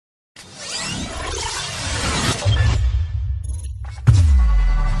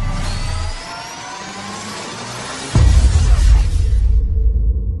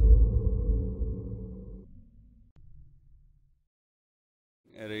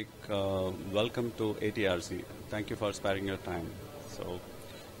Erich. Welcome to ATRC. Thank you for sparing your time. So,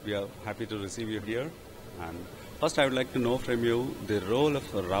 we are happy to receive you here. And first, I would like to know from you the role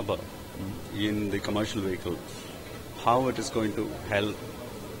of rubber in the commercial vehicle. How it is going to help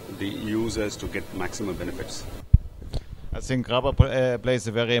the users to get maximum benefits. I think rubber plays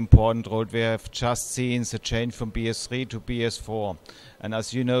a very important role. We have just seen the change from BS3 to BS4. And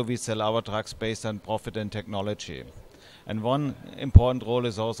as you know, we sell our trucks based on profit and technology. And one important role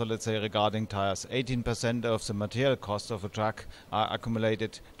is also, let's say, regarding tires. 18% of the material cost of a truck are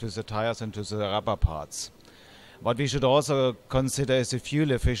accumulated to the tires and to the rubber parts. What we should also consider is the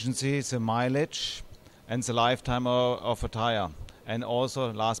fuel efficiency, the mileage, and the lifetime of a tire. And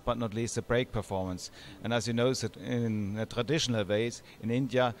also, last but not least, the brake performance. And as you know, in traditional ways, in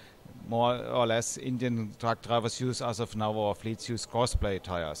India, more or less, Indian truck drivers use, as of now, our fleets use cross-play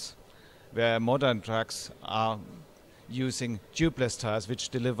tires, where modern trucks are using tubeless tires, which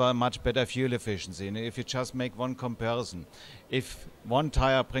deliver much better fuel efficiency. And if you just make one comparison, if one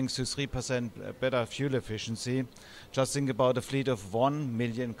tire brings you 3% better fuel efficiency, just think about a fleet of 1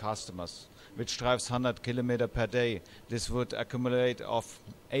 million customers, which drives 100 kilometers per day. This would accumulate of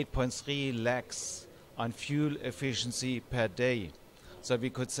 8.3 lakhs on fuel efficiency per day. So we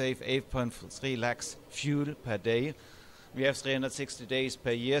could save 8.3 lakhs fuel per day. We have 360 days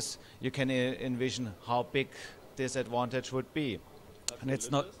per year. You can envision how big this advantage would be. And it's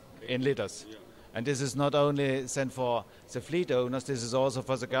not in liters. Yeah. And this is not only sent for the fleet owners, this is also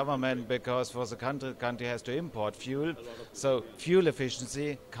for the government, because for the country has to import fuel. So fuel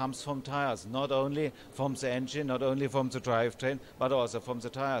efficiency comes from tires, not only from the engine, not only from the drivetrain, but also from the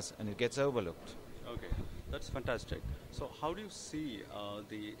tires, and it gets overlooked. Okay, that's fantastic. So how do you see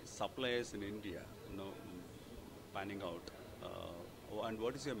the suppliers in India, panning out? And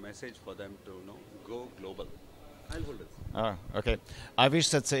what is your message for them to go global? I'll hold it. Okay. I wish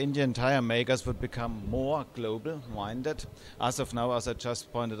that the Indian tire makers would become more global-minded. As of now, as I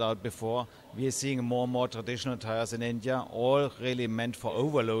just pointed out before, we are seeing more and more traditional tires in India, all really meant for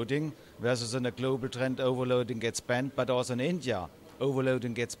overloading, versus in a global trend, overloading gets banned, but also in India,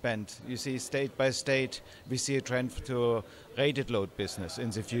 overloading gets banned. You see, state by state, we see a trend to rated load business in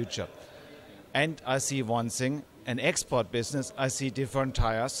the future. And I see one thing, an export business, I see different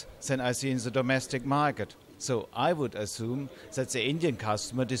tires than I see in the domestic market. So I would assume that the Indian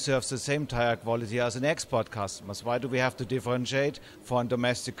customer deserves the same tire quality as an export customer. Why do we have to differentiate for a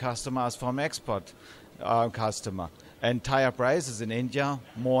domestic customer as from export customer? And tire prices in India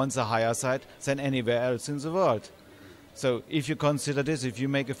more on the higher side than anywhere else in the world. So if you consider this, if you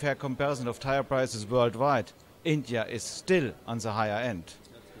make a fair comparison of tire prices worldwide, India is still on the higher end.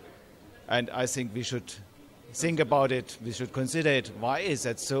 And I think we should think about it, we should consider it. Why is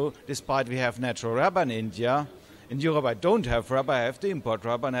that so? Despite we have natural rubber in India, in Europe I don't have rubber, I have to import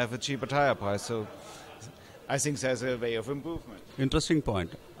rubber and I have a cheaper tire price. So I think there's a way of improvement. Interesting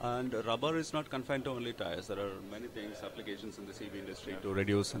point. And rubber is not confined to only tires. There are many things, applications in the CV industry to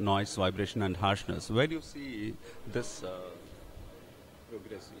reduce noise, vibration and harshness. Where do you see this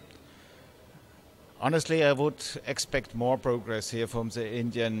progressing? Honestly, I would expect more progress here from the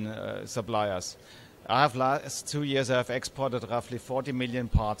Indian suppliers. Last 2 years I have exported roughly 40 million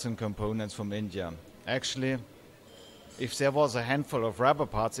parts and components from India. Actually, if there was a handful of rubber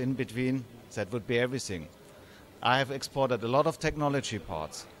parts in between, that would be everything. I have exported a lot of technology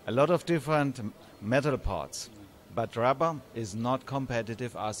parts, a lot of different metal parts, but rubber is not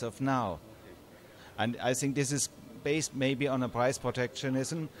competitive as of now. And I think this is based maybe on a price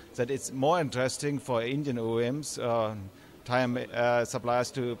protectionism, that it's more interesting for Indian OEMs, tire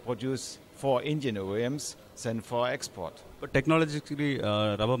suppliers to produce for Indian OEMs than for export. But technologically,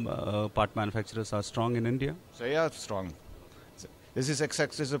 rubber part manufacturers are strong in India? They are strong. This is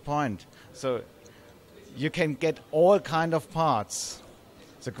exactly the point. So you can get all kind of parts.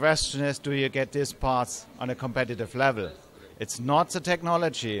 The question is, do you get these parts on a competitive level? It's not the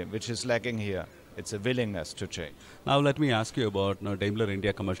technology which is lacking here. It's a willingness to change. Now let me ask you about Daimler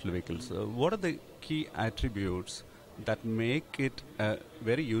India commercial vehicles. What are the key attributes that make it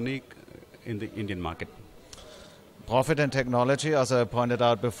very unique in the Indian market? Profit and technology, as I pointed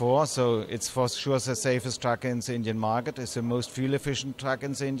out before, so it's for sure the safest truck in the Indian market. It's the most fuel-efficient truck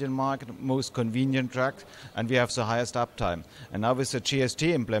in the Indian market, most convenient truck, and we have the highest uptime. And now with the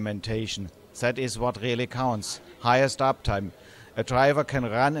GST implementation, that is what really counts, highest uptime. A driver can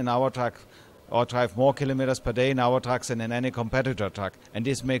run in our truck or drive more kilometers per day in our trucks than in any competitor truck. And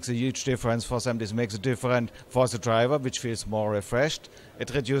this makes a huge difference for them. This makes a difference for the driver, which feels more refreshed.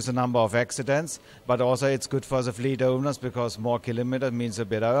 It reduces the number of accidents, but also it's good for the fleet owners because more kilometers means a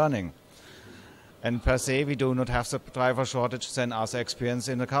better earning. And per se, we do not have the driver shortage than other experience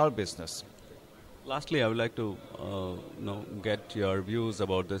in the car business. Lastly, I would like to get your views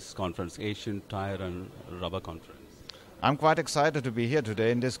about this conference, Asian Tire and Rubber Conference. I'm quite excited to be here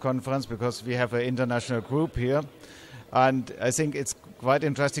today in this conference because we have an international group here. And I think it's quite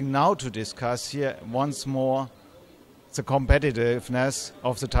interesting now to discuss here once more the competitiveness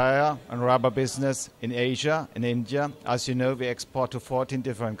of the tire and rubber business in Asia, in India. As you know, we export to 14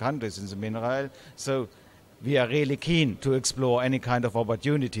 different countries in the mineral. So we are really keen to explore any kind of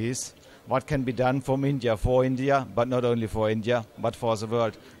opportunities. What can be done from India for India, but not only for India, but for the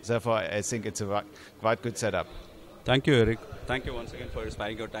world. Therefore, I think it's a quite good setup. Thank you, Erich. Thank you once again for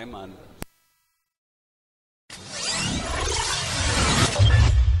sparing your time, and